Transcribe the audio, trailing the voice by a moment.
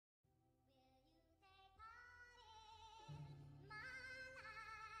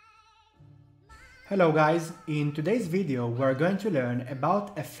Hello guys, in today's video we're going to learn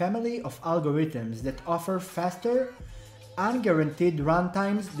about a family of algorithms that offer faster, unguaranteed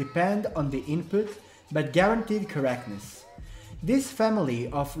runtimes depend on the input but guaranteed correctness. This family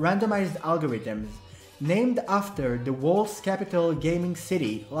of randomized algorithms, named after the world's capital gaming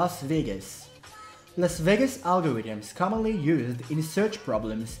city, Las Vegas. Las Vegas algorithms commonly used in search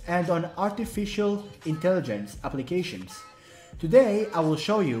problems and on artificial intelligence applications. Today I will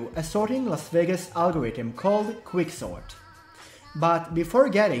show you a sorting Las Vegas algorithm called quicksort. But before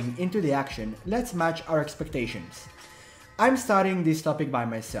getting into the action, let's match our expectations. I'm starting this topic by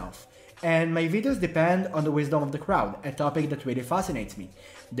myself, and my videos depend on the wisdom of the crowd, a topic that really fascinates me.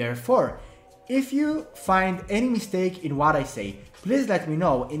 Therefore, if you find any mistake in what I say, please let me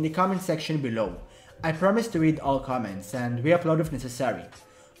know in the comment section below. I promise to read all comments and re-upload if necessary.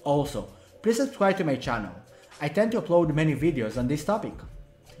 Also, please subscribe to my channel. I tend to upload many videos on this topic.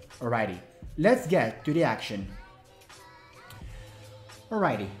 Alrighty, let's get to the action.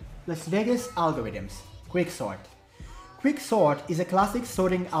 Alrighty, Las Vegas algorithms. Quicksort. Quicksort is a classic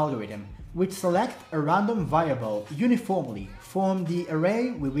sorting algorithm which selects a random variable uniformly from the array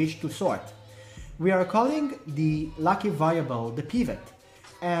we wish to sort. We are calling the lucky variable the pivot,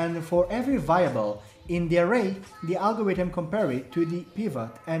 and for every variable in the array, the algorithm compares it to the pivot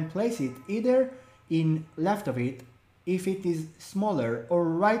and places it either in left of it if it is smaller or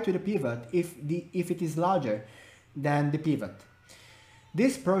right to the pivot if it is larger than the pivot.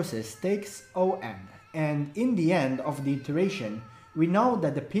 This process takes ON, and in the end of the iteration we know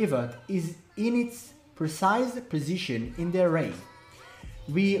that the pivot is in its precise position in the array.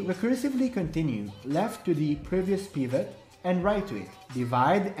 We recursively continue left to the previous pivot and right to it,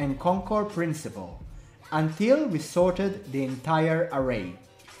 divide and conquer principle, until we sorted the entire array.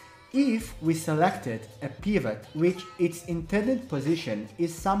 If we selected a pivot which its intended position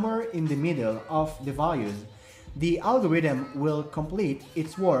is somewhere in the middle of the values, the algorithm will complete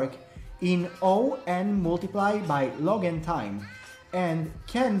its work in ON multiplied by log n time and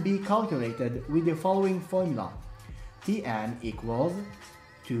can be calculated with the following formula. Tn equals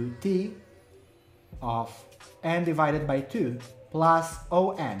 2t of n divided by 2 plus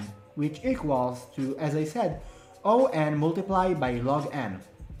On, which equals to, as I said, On multiplied by log n.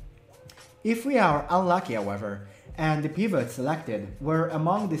 If we are unlucky, however, and the pivots selected were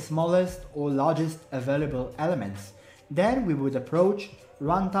among the smallest or largest available elements, then we would approach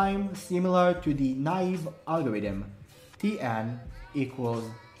runtime similar to the naive algorithm. Tn equals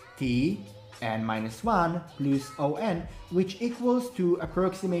Tn minus 1 plus On, which equals to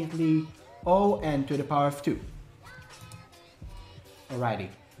approximately On to the power of 2. Alrighty,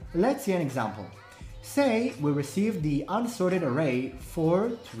 let's see an example. Say we receive the unsorted array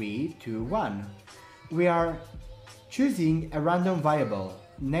 4, 3, 2, 1. We are choosing a random variable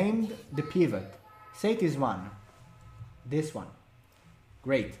named the pivot. Say it is 1. This one.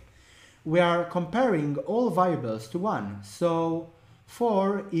 Great. We are comparing all variables to 1, so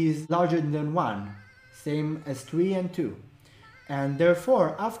 4 is larger than 1, same as 3 and 2. And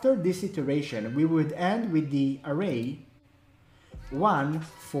therefore, after this iteration, we would end with the array 1,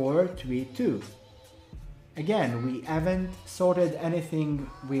 4, 3, 2. Again, we haven't sorted anything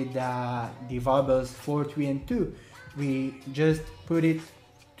with the variables 4, 3, and 2. We just put it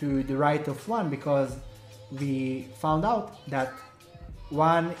to the right of 1 because we found out that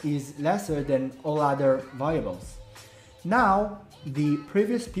 1 is lesser than all other variables. Now, the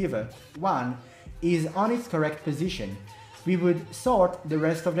previous pivot, 1, is on its correct position. We would sort the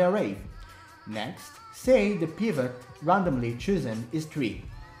rest of the array. Next, say the pivot randomly chosen is 3.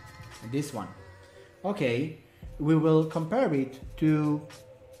 This one. Okay, we will compare it to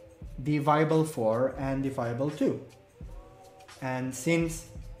the variable 4 and the variable 2. And since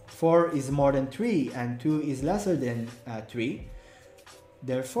 4 is more than 3 and 2 is lesser than 3,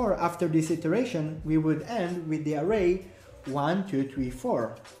 therefore after this iteration we would end with the array 1, 2, 3,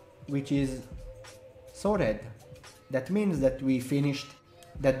 4, which is sorted. That means that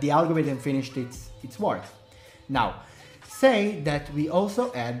the algorithm finished its work. Now, say that we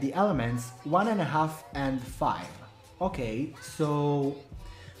also add the elements 1.5 and 5. Okay, so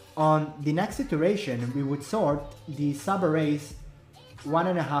on the next iteration we would sort the subarrays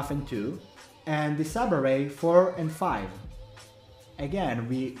 1.5 and 2 and the subarray 4 and 5. Again,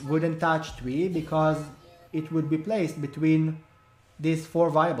 we wouldn't touch 3 because it would be placed between these 4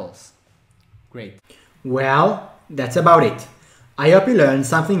 variables. Great. Well, that's about it. I hope you learned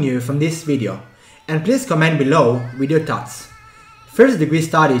something new from this video. And please comment below with your thoughts. First degree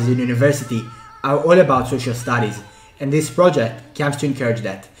studies in university are all about social studies, and this project comes to encourage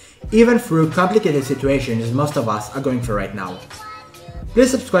that, even through complicated situations most of us are going through right now.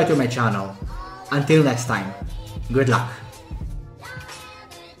 Please subscribe to my channel. Until next time, good luck!